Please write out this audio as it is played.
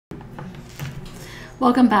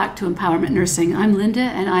Welcome back to Empowerment Nursing. I'm Linda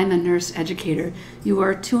and I'm a nurse educator. You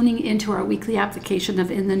are tuning into our weekly application of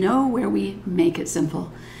In the Know, where we make it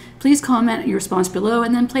simple. Please comment your response below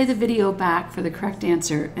and then play the video back for the correct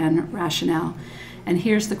answer and rationale. And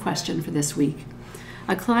here's the question for this week.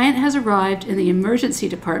 A client has arrived in the emergency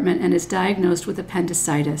department and is diagnosed with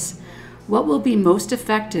appendicitis. What will be most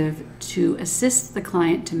effective to assist the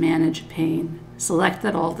client to manage pain? Select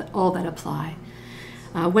all that apply.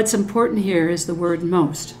 What's important here is the word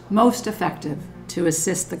most effective to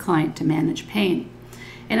assist the client to manage pain.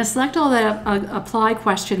 In a select all that apply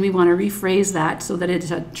question, we want to rephrase that so that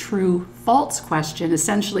it's a true-false question,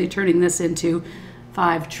 essentially turning this into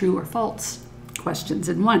 5 true or false questions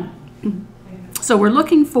in one. So we're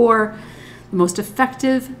looking for the most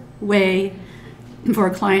effective way for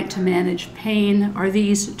a client to manage pain. Are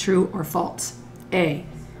these true or false? A,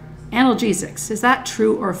 analgesics. Is that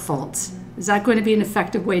true or false? Is that going to be an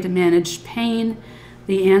effective way to manage pain?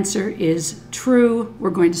 The answer is true. We're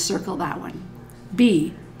going to circle that one.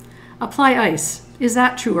 B, apply ice. Is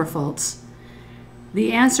that true or false?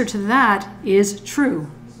 The answer to that is true.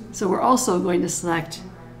 So we're also going to select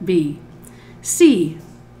B. C,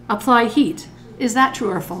 apply heat. Is that true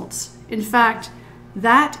or false? In fact,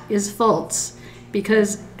 that is false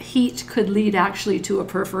because heat could lead actually to a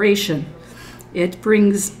perforation. It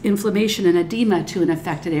brings inflammation and edema to an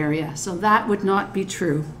affected area, so that would not be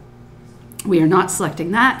true. We are not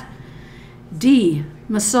selecting that. D,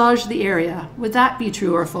 massage the area. Would that be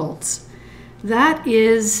true or false? That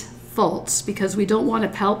is false because we don't want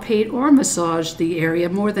to palpate or massage the area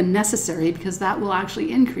more than necessary because that will actually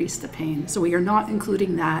increase the pain, so we are not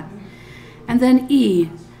including that. And then E,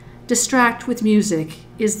 distract with music.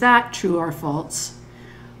 Is that true or false?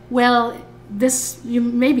 Well, you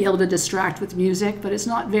may be able to distract with music, but it's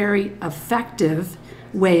not very effective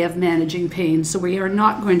way of managing pain. So we are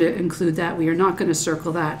not going to include that. We are not going to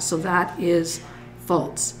circle that. So that is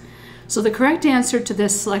false. So the correct answer to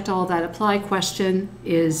this select all that apply question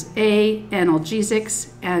is A,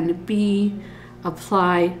 analgesics, and B,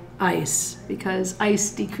 apply ice, because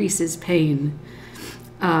ice decreases pain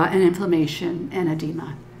and inflammation and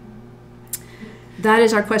edema. That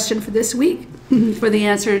is our question for this week. For the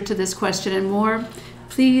answer to this question and more,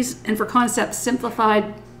 please, and for concepts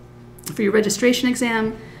simplified for your registration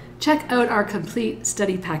exam, check out our complete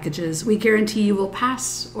study packages. We guarantee you will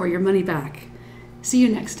pass or your money back. See you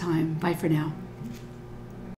next time. Bye for now.